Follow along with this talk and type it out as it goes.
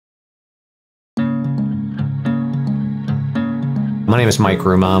My name is Mike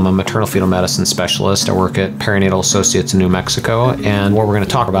Ruma. I'm a maternal fetal medicine specialist. I work at Perinatal Associates in New Mexico, and what we're going to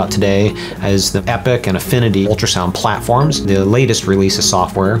talk about today is the Epic and Affinity ultrasound platforms, the latest release of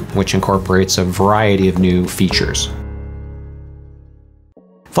software, which incorporates a variety of new features.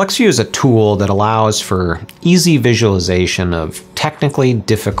 FlexVue is a tool that allows for easy visualization of technically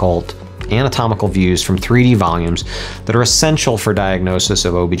difficult anatomical views from 3D volumes that are essential for diagnosis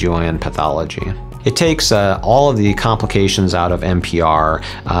of OB/GYN pathology. It takes all of the complications out of MPR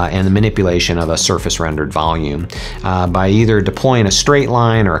and the manipulation of a surface rendered volume. By either deploying a straight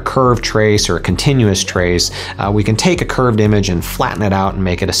line or a curved trace or a continuous trace, we can take a curved image and flatten it out and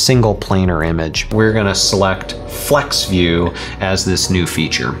make it a single planar image. We're going to select FlexVue as this new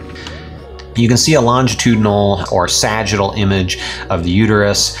feature. You can see a longitudinal or sagittal image of the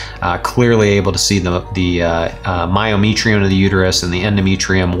uterus, clearly able to see the myometrium of the uterus and the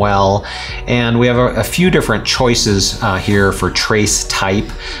endometrium well. And we have a few different choices here for trace type.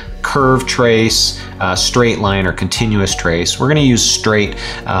 Curved trace, straight line, or continuous trace. We're going to use straight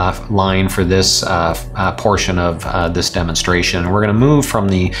line for this portion of this demonstration. We're going to move from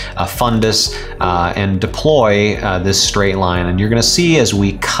the fundus and deploy this straight line, and you're going to see as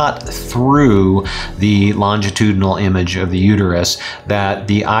we cut through the longitudinal image of the uterus that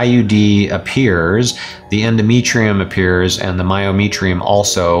the IUD appears, the endometrium appears, and the myometrium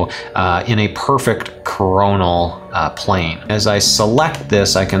also in a perfect coronal plane. As I select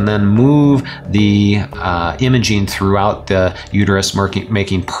this, I can then move the imaging throughout the uterus,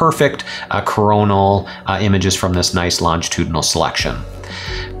 making perfect coronal images from this nice longitudinal selection.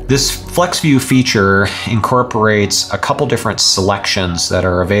 This FlexVue feature incorporates a couple different selections that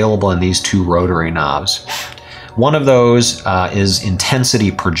are available in these two rotary knobs. One of those is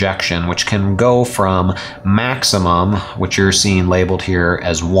intensity projection, which can go from maximum, which you're seeing labeled here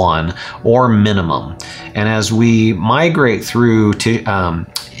as 1, or minimum. And as we migrate through to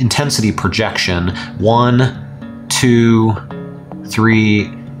intensity projection 1, 2,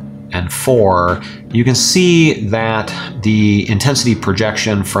 3, and 4, you can see that the intensity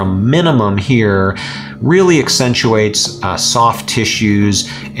projection from minimum here really accentuates soft tissues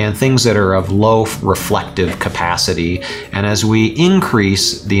and things that are of low reflective capacity. And as we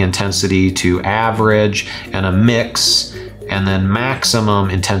increase the intensity to average and a mix, and then maximum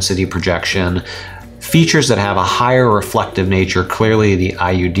intensity projection, features that have a higher reflective nature, clearly the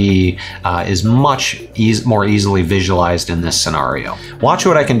IUD is much more easily visualized in this scenario. Watch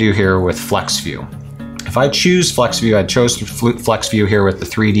what I can do here with FlexVue. If I choose FlexVue, I chose FlexVue here with the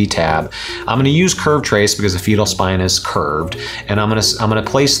 3D tab. I'm going to use curved trace because the fetal spine is curved, and I'm going to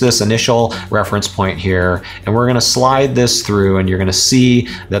place this initial reference point here, and we're going to slide this through, and you're going to see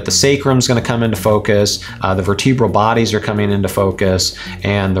that the sacrum is going to come into focus, the vertebral bodies are coming into focus,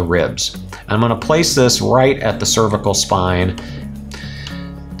 and the ribs. I'm going to place this right at the cervical spine,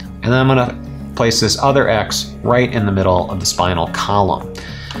 and then I'm going to place this other X right in the middle of the spinal column.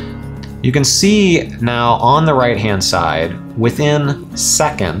 You can see now on the right-hand side, within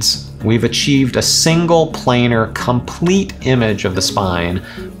seconds, we've achieved a single planar complete image of the spine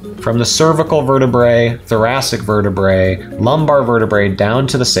from the cervical vertebrae, thoracic vertebrae, lumbar vertebrae down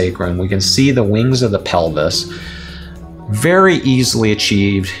to the sacrum. We can see the wings of the pelvis. Very easily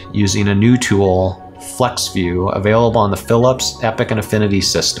achieved using a new tool, FlexVue, available on the Philips, Epic, and Affinity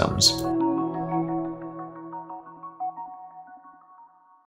systems.